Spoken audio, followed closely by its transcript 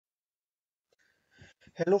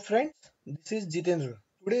Hello friends, this is Jitendra.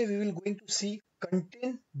 Today we will going to see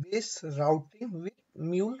content-based routing with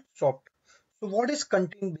Mulesoft. So what is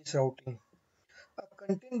content-based routing?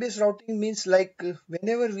 Content-based routing means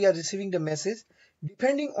whenever we are receiving the message,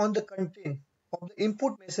 depending on the content of the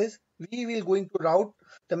input message, we will going to route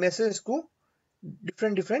the message to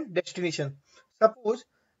different destination. Suppose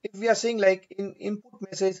if we are saying like in input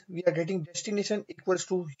message we are getting destination equals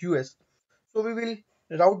to US. So we will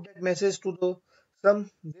route that message to the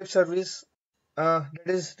some web service that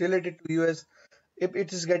is related to US. If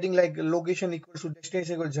it is getting like location equals to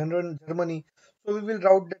destination equals Germany, so we will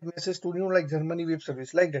route that message to like Germany web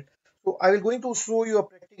service like that. So I will going to show you a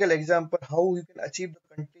practical example how you can achieve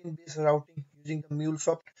the content based routing using the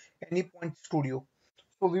MuleSoft AnyPoint Studio.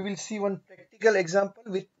 So we will see one practical example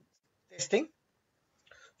with testing.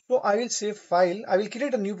 So I will say file. I will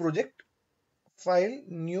create a new project. File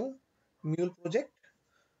new Mule project.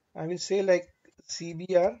 I will say like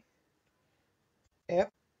CBR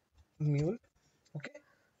app Mule. Okay.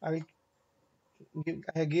 I will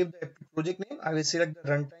I give the project name. I will select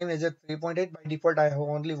the runtime as a 3.8. By default, I have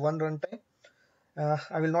only one runtime.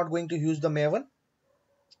 I will not going to use the Maven.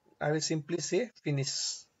 I will simply say finish.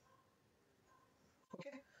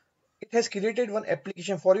 Okay. It has created one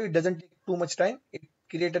application for you. It doesn't take too much time. It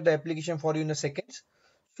created the application for you in a seconds.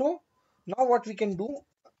 So now what we can do,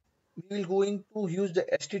 we will going to use the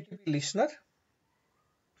HTTP listener.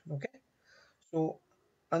 Okay. So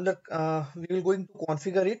under we will going to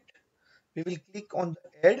configure it. We will click on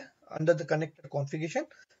the add under the connector configuration.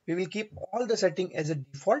 We will keep all the setting as a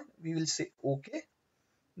default. We will say OK.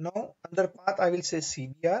 Now under path I will say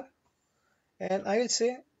CBR and I will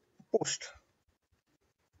say post.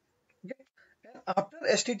 Okay. And after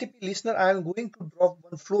HTTP listener I am going to drop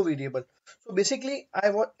one flow variable. So basically I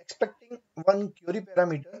was expecting one query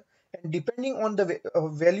parameter, and depending on the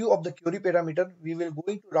value of the query parameter we will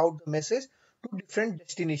going to route the message to different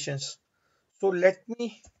destinations. So let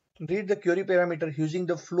me read the query parameter using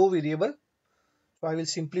the flow variable. So I will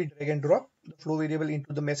simply drag and drop the flow variable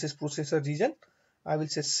into the message processor region. I will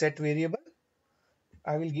say set variable.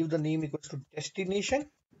 I will give the name equals to destination.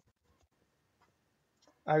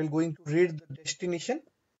 I will going to read the destination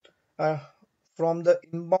uh, from the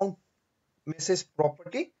inbound message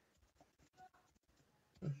property.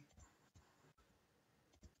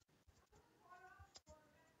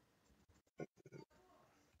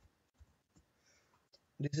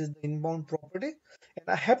 This is the inbound property, and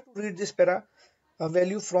I have to read this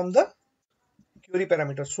value from the query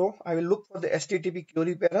parameter. So I will look for the HTTP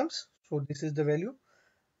query params. So this is the value.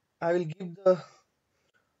 I will give the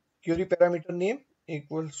query parameter name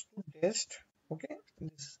equals to dest. Okay,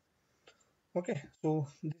 so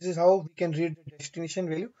this is how we can read the destination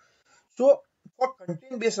value. So for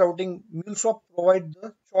content based routing, MuleSoft provide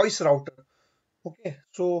the choice router. Okay,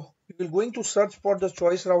 so we will going to search for the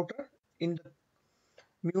choice router in the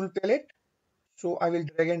Mule palette. So I will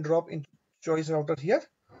drag and drop into choice router here.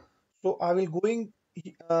 So I will going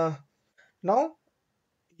uh, now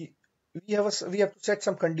we have to set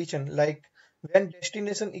some condition like when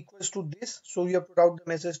destination equals to this, so you have to route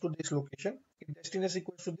the message to this location. If destination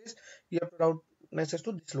equals to this, you have to route message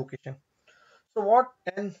to this location. So what,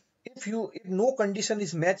 and if no condition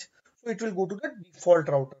is matched, so it will go to the default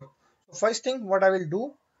router. So first thing what I will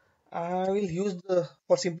do, I will use the,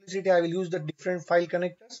 for simplicity I will use the different file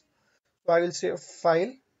connectors. So I will say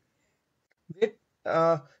file, wait,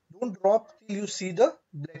 don't drop till you see the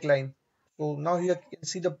black line. So now here you can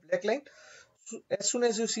see the black line. So as soon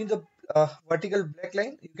as you see the vertical black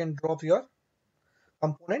line, you can drop your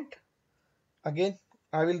component. Again,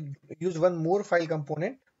 I will use one more file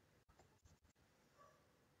component.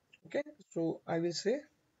 Okay, so I will say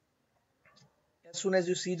as soon as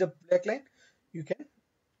you see the black line, you can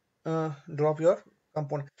drop your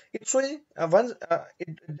component. It's showing the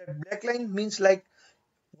black line means like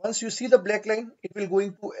once you see the black line, it will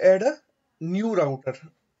going to add a new router.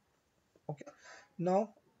 Okay,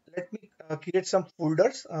 now let me create some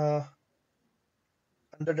folders under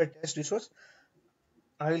the test resource.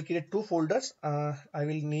 I will create two folders. I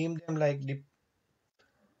will name them like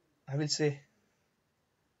I will say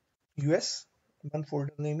US. One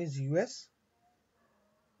folder name is US.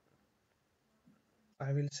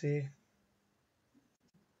 I will say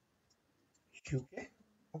UK.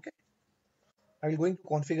 Okay. I will going to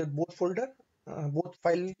configure both folder, both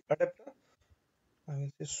file adapter. I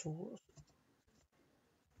will say source.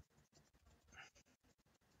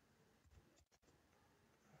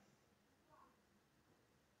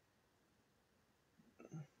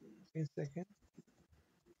 In second.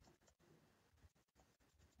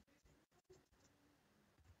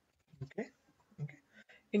 Okay. Okay.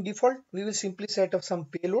 In default, we will simply set up some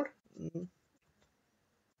payload.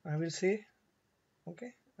 I will say,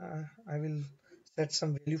 okay, I will set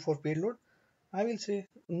some value for payload. I will say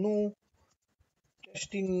no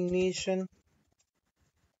destination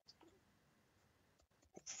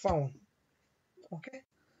found. Okay.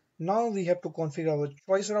 Now we have to configure our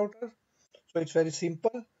choice router. So it's very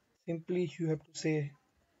simple. Simply you have to say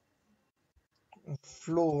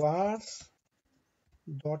flowars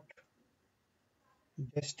dot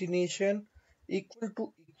destination equal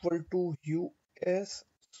to us.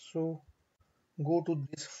 So go to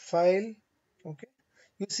this file. Okay,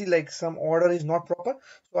 you see like some order is not proper,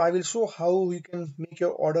 so I will show how you can make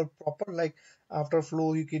your order proper, like after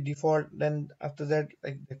flow you can default, then after that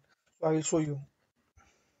like that. So I will show you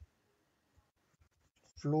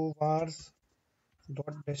flow vars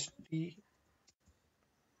dot desti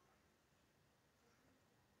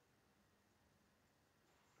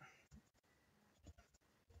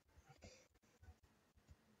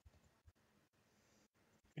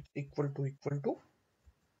it's equal to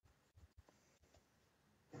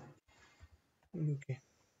okay,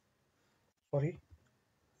 sorry.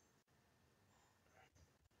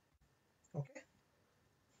 Okay,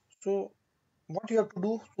 so what you have to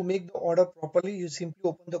do to make the order properly, you simply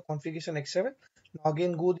open the configuration x7. Now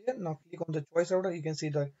again go there, now click on the choice order. You can see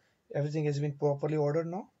that everything has been properly ordered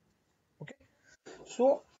now. Okay,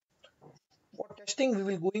 so for testing we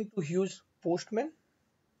will going to use postman.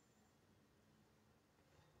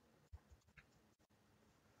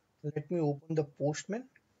 Let me open the postman.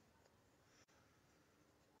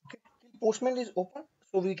 Okay, till postman is open,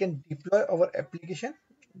 so we can deploy our application.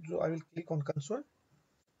 So I will click on console.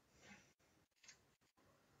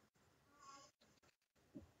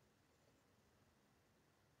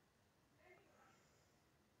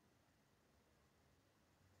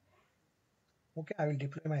 Okay, I will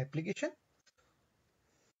deploy my application.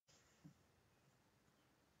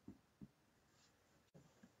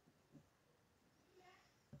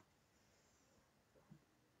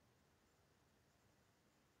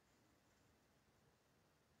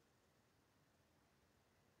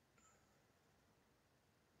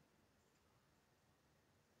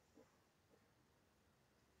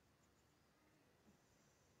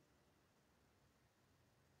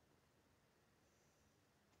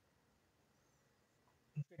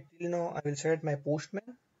 Okay, till now I will set my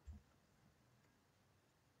postman.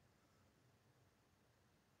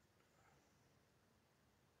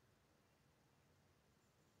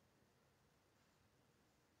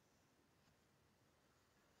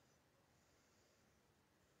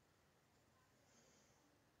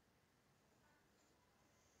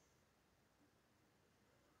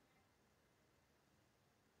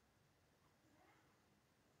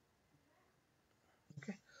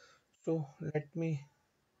 Okay, so let me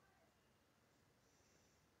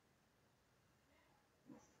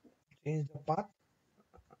change the path.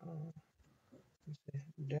 uh,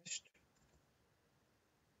 Dash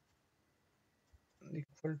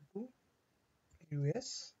equal to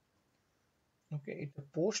us. Okay, it's a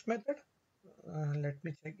post method. Let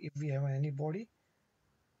me check if we have any body.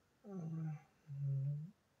 uh,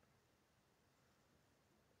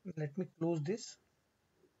 Let me close this.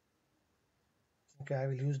 Okay, I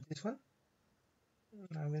will use this one.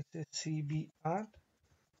 I will say cbr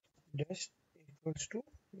dash equals to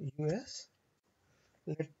us.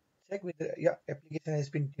 Let's check whether yeah, application has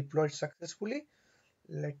been deployed successfully.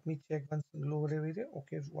 Let me check once global area.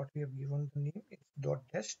 Okay, what we have given the name is dot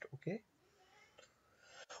dash. Okay,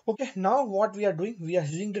 okay, now what we are doing, we are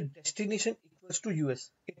using the destination equals to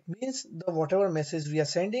us. It means the whatever message we are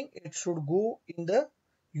sending, it should go in the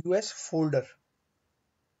us folder.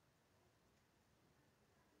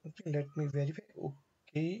 Okay, let me verify.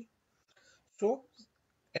 Okay, so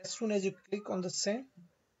as soon as you click on the send,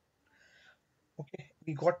 okay,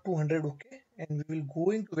 we got 200. Okay, and we will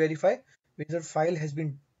going to verify whether file has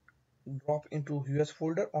been dropped into us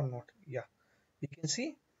folder or not. Yeah, we can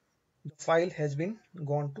see the file has been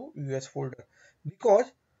gone to us folder because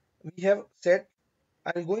we have set.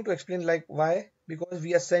 I'm going to explain like why, because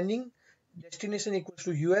we are sending destination equals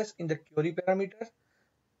to us in the query parameter.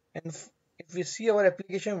 And if we see our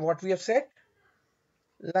application, what we have set,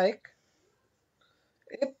 like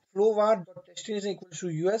if flowvar.destination equals to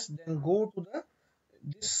us, then go to the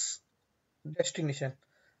this destination.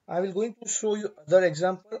 I will going to show you other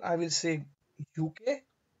example. I will say uk.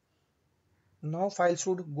 Now file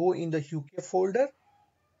should go in the uk folder.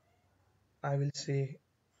 I will say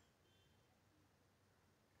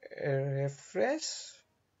refresh.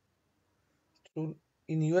 So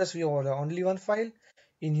in us we have only one file,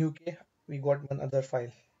 in uk we got one other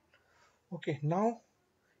file. Okay, now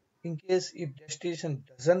In case if destination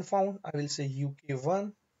doesn't found, I will say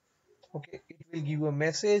UK1. Okay, it will give a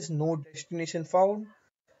message no destination found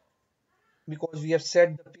because we have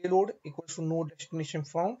set the payload equals to no destination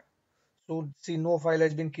found. So see, no file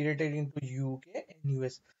has been created into UK and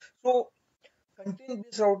US. So content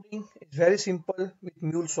based routing is very simple with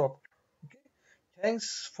MuleSoft. Okay,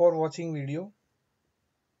 thanks for watching video.